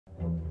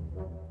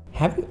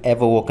Have you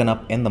ever woken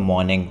up in the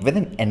morning with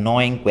an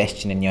annoying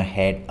question in your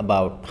head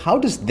about how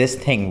does this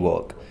thing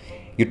work?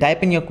 You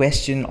type in your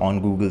question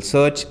on Google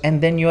search and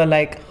then you are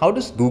like, how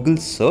does Google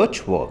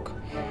search work?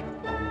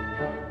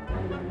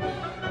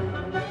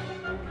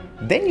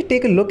 Then you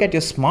take a look at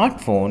your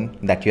smartphone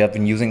that you have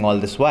been using all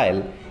this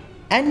while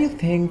and you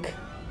think,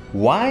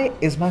 why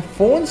is my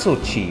phone so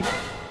cheap?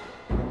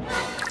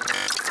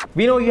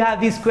 We know you have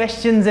these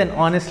questions, and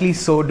honestly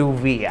so do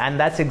we, and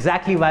that's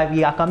exactly why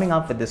we are coming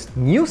up with this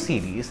new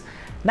series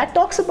that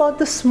talks about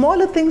the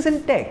smaller things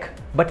in tech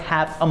but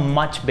have a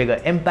much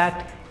bigger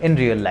impact in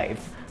real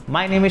life.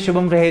 My name is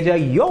Shubham Raheja,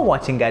 you're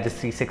watching Gadgets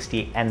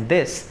 360 and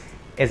this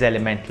is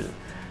Elemental.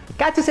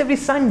 Catch us every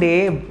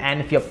Sunday, and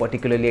if you're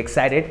particularly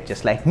excited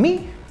just like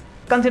me,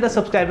 consider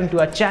subscribing to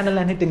our channel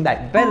and hitting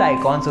that bell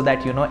icon so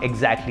that you know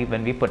exactly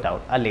when we put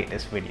out our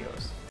latest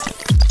videos.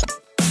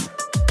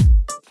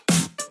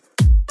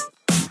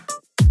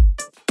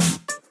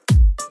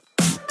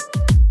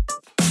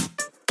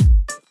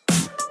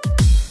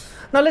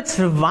 Now let's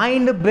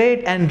rewind a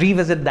bit and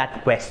revisit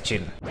that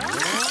question.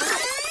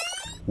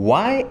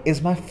 Why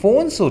is my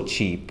phone so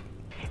cheap?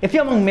 If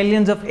you're among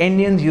millions of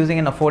Indians using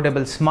an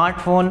affordable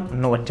smartphone,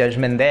 no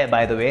judgment there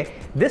by the way,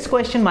 this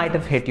question might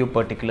have hit you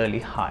particularly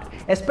hard,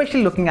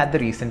 especially looking at the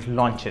recent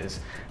launches.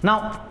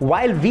 Now,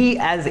 while we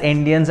as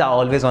Indians are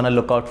always on a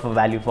lookout for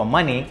value for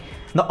money,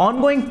 the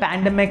ongoing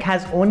pandemic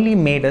has only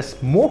made us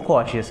more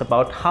cautious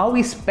about how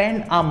we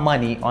spend our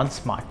money on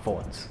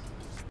smartphones.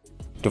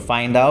 To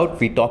find out,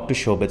 we talked to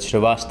Shobhit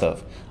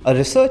Srivastav, a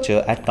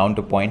researcher at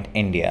Counterpoint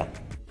India.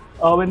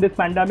 When this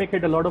pandemic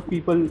hit, a lot of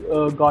people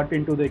got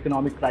into the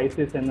economic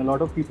crisis and a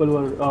lot of people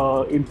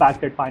were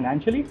impacted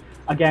financially.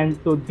 Again,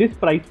 so this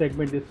price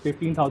segment, this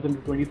 15,000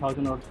 to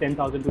 20,000 or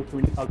 10,000 to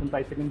 20,000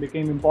 price segment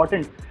became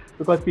important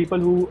because people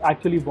who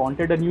actually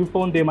wanted a new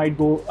phone, they might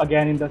go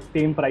again in the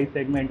same price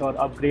segment or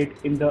upgrade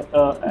in the,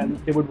 and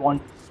they would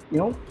want,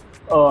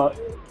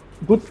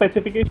 good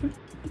specifications,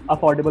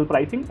 affordable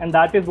pricing, and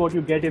that is what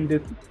you get in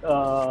this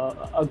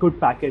a good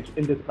package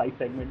in this price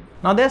segment.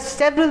 Now there are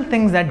several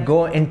things that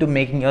go into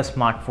making your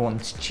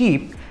smartphones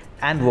cheap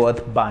and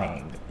worth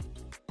buying.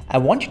 I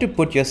want you to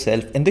put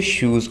yourself in the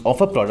shoes of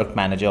a product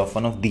manager of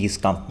one of these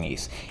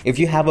companies. If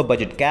you have a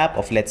budget cap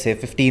of let's say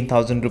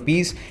 15,000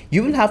 rupees,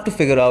 you will have to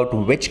figure out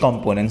which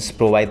components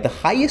provide the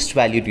highest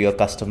value to your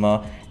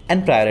customer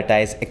and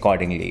prioritize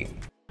accordingly.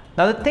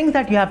 Now the things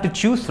that you have to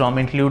choose from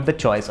include the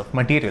choice of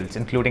materials,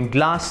 including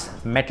glass,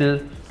 metal,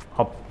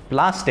 or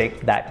plastic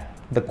that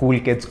the cool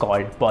kids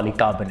called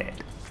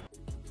polycarbonate.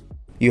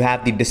 You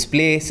have the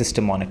display,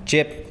 system on a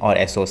chip or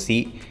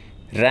SoC,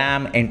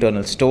 RAM,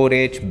 internal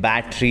storage,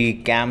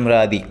 battery,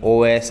 camera, the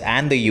OS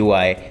and the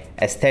UI,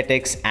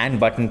 aesthetics and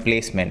button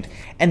placement.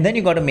 And then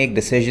you got to make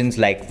decisions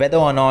like whether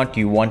or not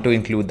you want to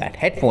include that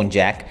headphone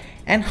jack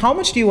and how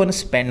much do you want to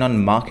spend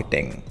on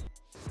marketing.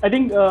 I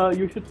think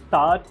you should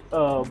start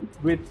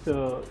with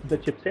the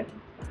chipset.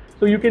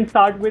 So you can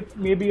start with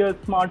maybe a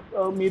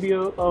Qualcomm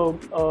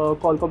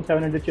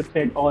 700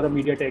 chipset or a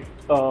MediaTek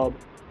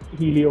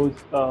Helios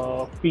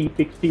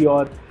P60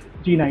 or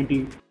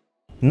G90.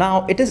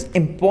 Now, it is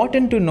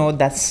important to note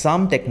that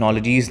some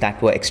technologies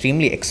that were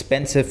extremely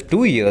expensive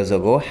 2 years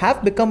ago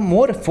have become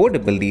more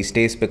affordable these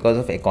days because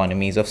of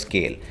economies of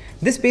scale.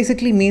 This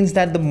basically means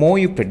that the more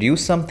you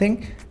produce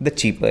something, the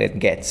cheaper it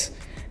gets.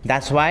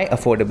 That's why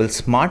affordable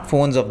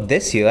smartphones of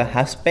this year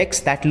have specs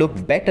that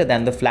look better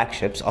than the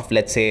flagships of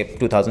let's say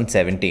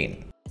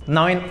 2017.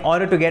 Now in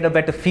order to get a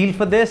better feel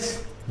for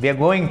this, we are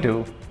going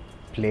to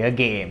play a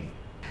game.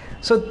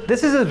 So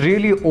this is a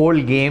really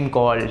old game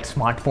called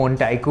Smartphone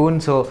Tycoon.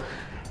 So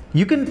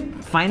you can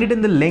find it in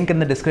the link in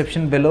the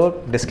description below.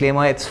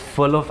 Disclaimer, it's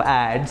full of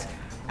ads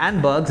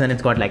and bugs and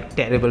it's got like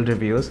terrible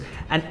reviews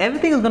and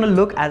everything is going to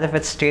look as if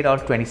it's straight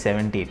out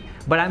 2017.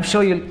 But I'm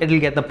sure it'll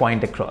get the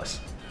point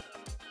across.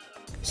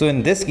 So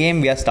in this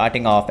game, we are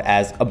starting off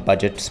as a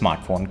budget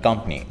smartphone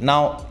company.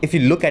 Now, if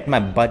you look at my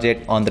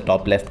budget on the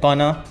top left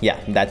corner, yeah,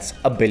 that's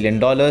 $1 billion.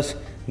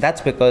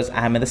 That's because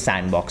I am in the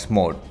sandbox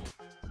mode.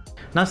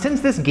 Now,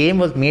 since this game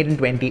was made in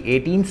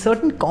 2018,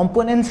 certain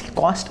components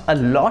cost a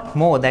lot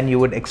more than you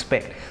would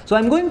expect. So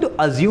I'm going to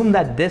assume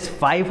that this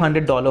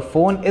 $500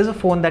 phone is a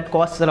phone that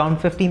costs around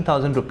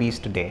 15,000 rupees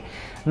today.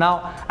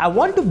 Now, I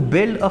want to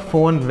build a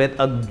phone with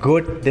a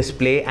good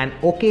display and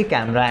okay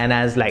camera, and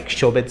as like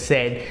Shobhit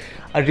said,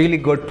 a really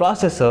good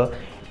processor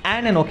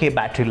and an okay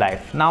battery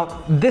life.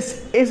 Now,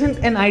 this isn't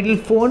an ideal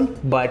phone,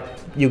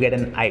 but you get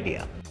an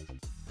idea.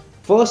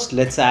 First,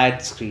 let's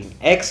add Screen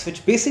X,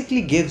 which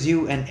basically gives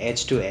you an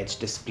edge-to-edge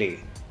display.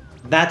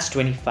 That's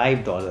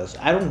 $25.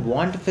 I don't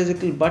want a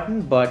physical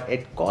button, but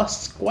it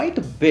costs quite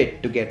a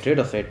bit to get rid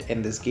of it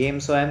in this game,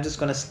 so I'm just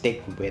gonna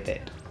stick with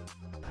it.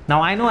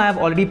 Now I know I have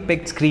already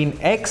picked Screen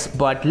X,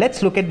 but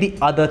let's look at the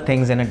other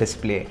things in a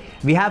display.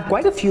 We have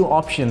quite a few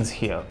options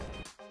here.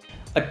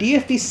 A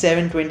TFT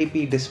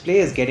 720p display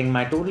is getting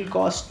my total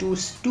cost to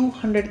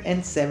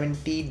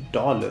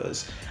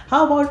 $270.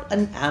 How about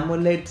an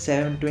AMOLED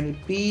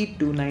 720p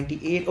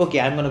 298?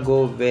 Okay, I'm gonna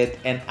go with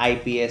an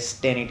IPS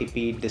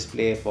 1080p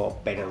display for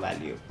better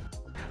value.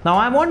 Now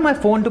I want my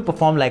phone to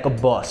perform like a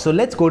boss, so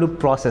let's go to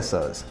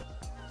processors.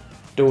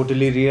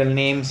 Totally real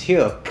names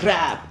here.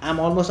 Crap,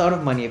 I'm almost out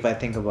of money if I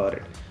think about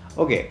it.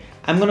 Okay,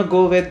 I'm gonna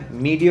go with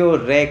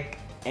Meteorec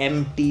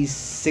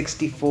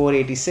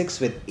MT6486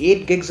 with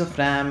 8 gigs of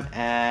RAM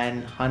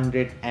and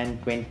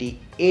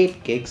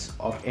 128 gigs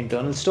of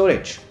internal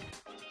storage.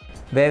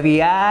 Where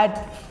we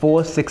at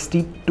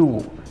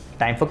 462.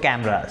 Time for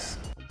cameras.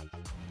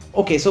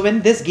 Okay, so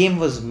when this game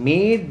was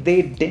made,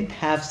 they didn't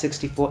have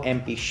 64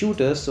 MP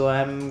shooters, so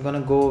I'm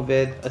gonna go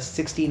with a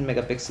 16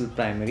 megapixel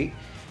primary.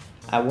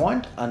 I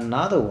want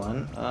another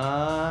one,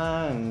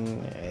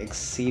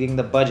 exceeding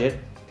the budget.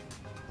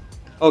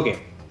 Okay,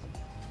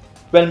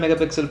 12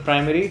 megapixel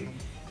primary,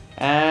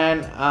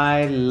 and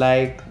I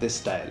like this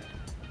style.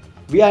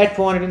 We are at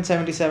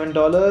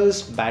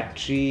 $477,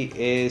 battery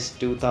is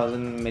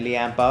 2000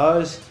 milliamp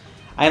hours.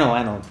 I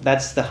know,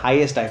 that's the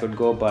highest I could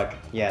go, but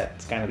yeah,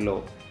 it's kind of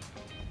low.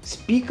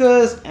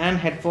 Speakers and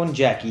headphone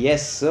jack,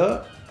 yes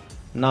sir.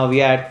 Now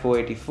we are at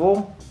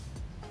 484.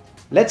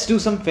 Let's do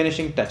some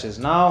finishing touches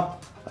now.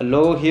 A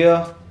logo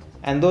here,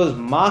 and those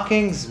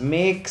markings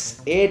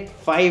makes it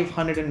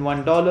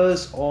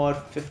 $501 or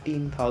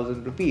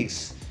 15,000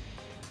 rupees.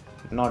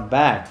 Not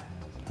bad,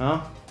 huh?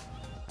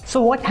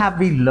 So what have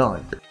we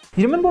learned?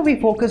 You remember we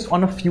focused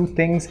on a few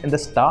things in the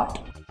start?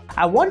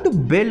 I want to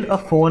build a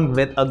phone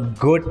with a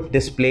good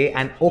display,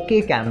 an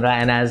okay camera,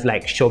 and as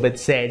like Shobit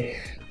said,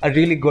 a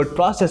really good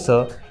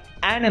processor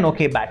and an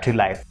okay battery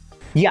life.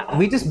 Yeah,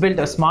 we just built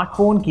a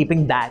smartphone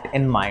keeping that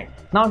in mind.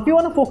 Now, if you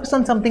want to focus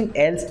on something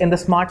else in the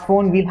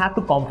smartphone, we'll have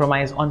to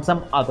compromise on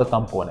some other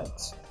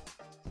components.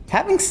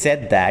 Having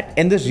said that,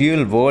 in the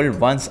real world,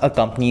 once a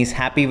company is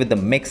happy with the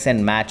mix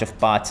and match of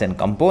parts and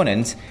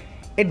components,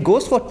 it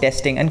goes for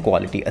testing and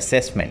quality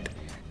assessment.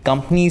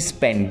 Companies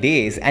spend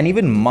days and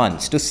even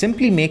months to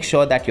simply make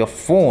sure that your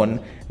phone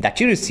that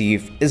you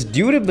receive is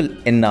durable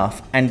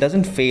enough and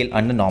doesn't fail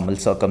under normal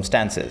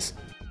circumstances.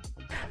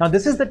 Now,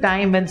 this is the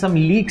time when some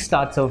leaks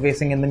start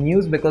surfacing in the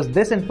news because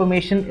this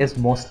information is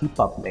mostly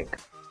public.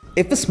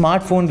 If a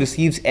smartphone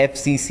receives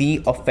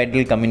FCC or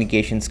Federal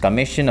Communications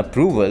Commission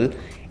approval,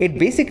 it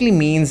basically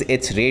means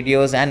its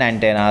radios and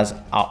antennas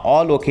are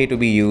all okay to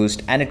be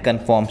used and it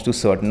conforms to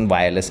certain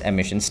wireless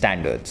emission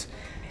standards.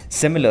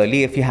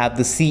 Similarly, if you have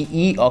the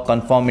CE or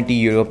Conformity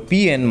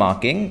European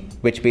marking,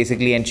 which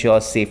basically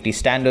ensures safety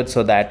standards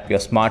so that your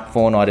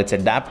smartphone or its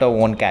adapter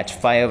won't catch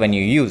fire when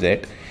you use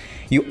it,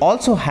 you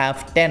also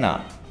have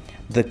TENA,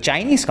 the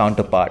Chinese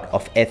counterpart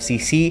of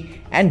FCC,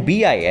 and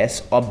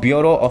BIS or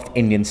Bureau of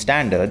Indian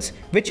Standards,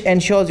 which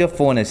ensures your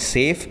phone is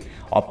safe,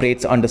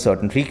 operates under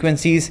certain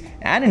frequencies,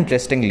 and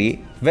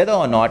interestingly, whether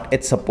or not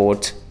it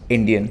supports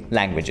Indian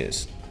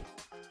languages.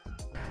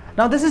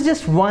 Now, this is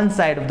just one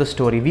side of the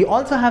story. We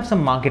also have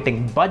some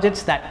marketing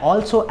budgets that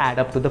also add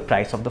up to the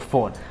price of the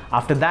phone.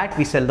 After that,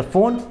 we sell the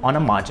phone on a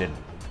margin.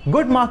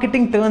 Good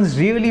marketing turns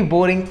really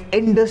boring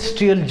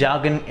industrial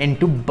jargon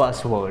into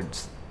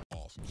buzzwords.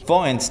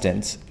 For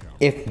instance,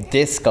 if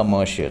this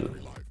commercial,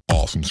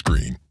 awesome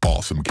screen,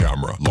 awesome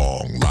camera,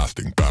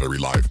 long-lasting battery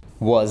life,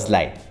 was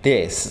like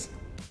this.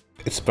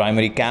 Its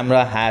primary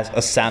camera has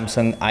a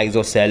Samsung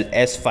ISOCELL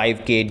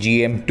S5K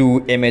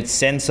GM2 image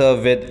sensor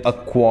with a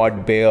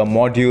quad bare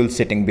module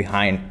sitting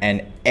behind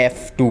an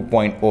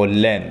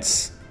f2.0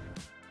 lens.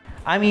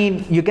 I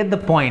mean, you get the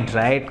point,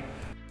 right?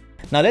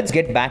 Now let's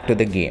get back to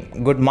the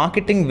game. Good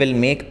marketing will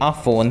make our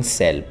phones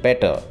sell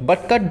better,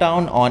 but cut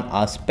down on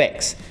our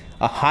specs.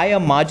 A higher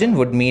margin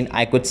would mean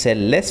I could sell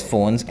less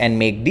phones and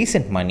make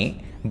decent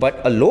money, but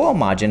a lower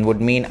margin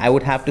would mean I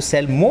would have to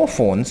sell more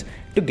phones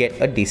to get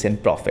a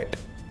decent profit.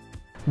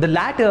 The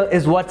latter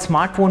is what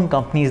smartphone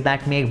companies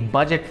that make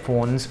budget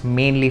phones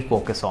mainly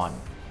focus on.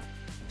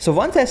 So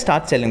once I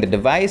start selling the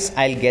device,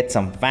 I'll get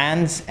some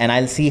fans and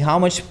I'll see how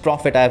much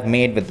profit I've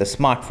made with the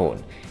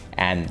smartphone.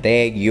 And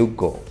there you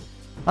go.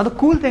 Now the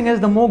cool thing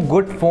is, the more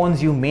good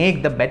phones you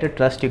make, the better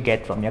trust you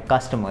get from your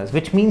customers,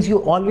 which means you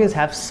always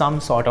have some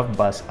sort of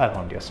buzz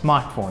around your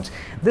smartphones.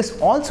 This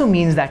also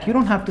means that you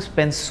don't have to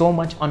spend so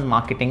much on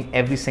marketing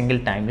every single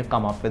time you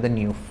come up with a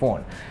new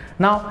phone.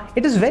 Now,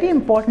 it is very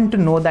important to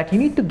know that you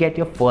need to get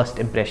your first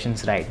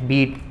impressions right,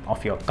 be it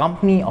of your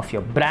company, of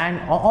your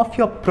brand, or of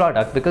your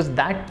product, because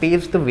that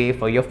paves the way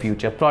for your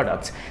future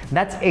products.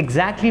 That's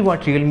exactly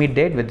what Realme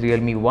did with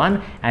Realme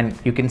 1, and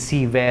you can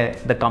see where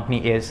the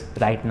company is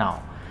right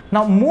now.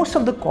 Now, most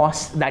of the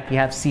costs that we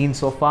have seen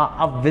so far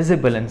are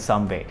visible in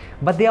some way,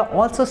 but there are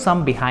also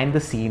some behind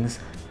the scenes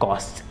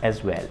costs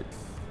as well.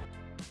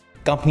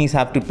 Companies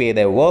have to pay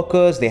their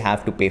workers, they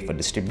have to pay for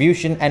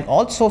distribution and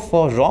also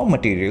for raw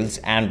materials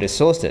and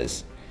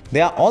resources.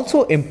 There are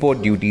also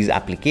import duties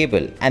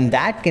applicable, and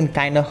that can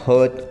kind of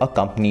hurt a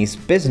company's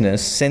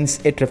business since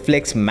it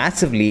reflects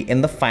massively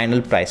in the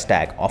final price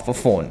tag of a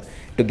phone.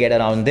 To get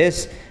around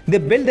this, they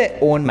build their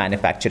own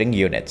manufacturing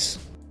units.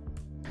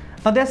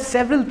 Now, there are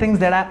several things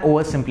that I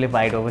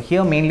oversimplified over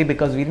here, mainly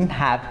because we didn't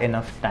have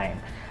enough time.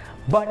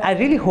 But I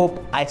really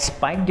hope I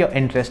spiked your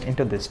interest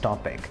into this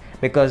topic,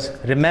 because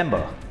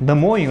remember, the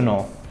more you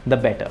know, the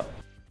better. The more you know, the better.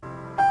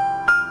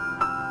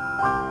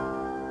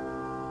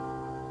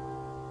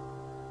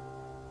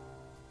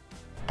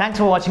 Thanks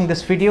for watching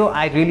this video.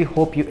 I really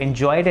hope you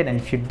enjoyed it, and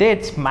if you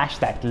did, smash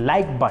that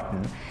like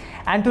button.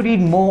 And to read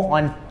more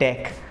on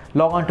tech,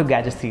 log on to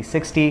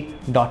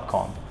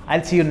gadgets360.com.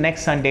 I'll see you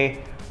next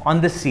Sunday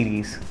on this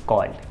series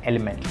called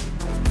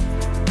Elemental.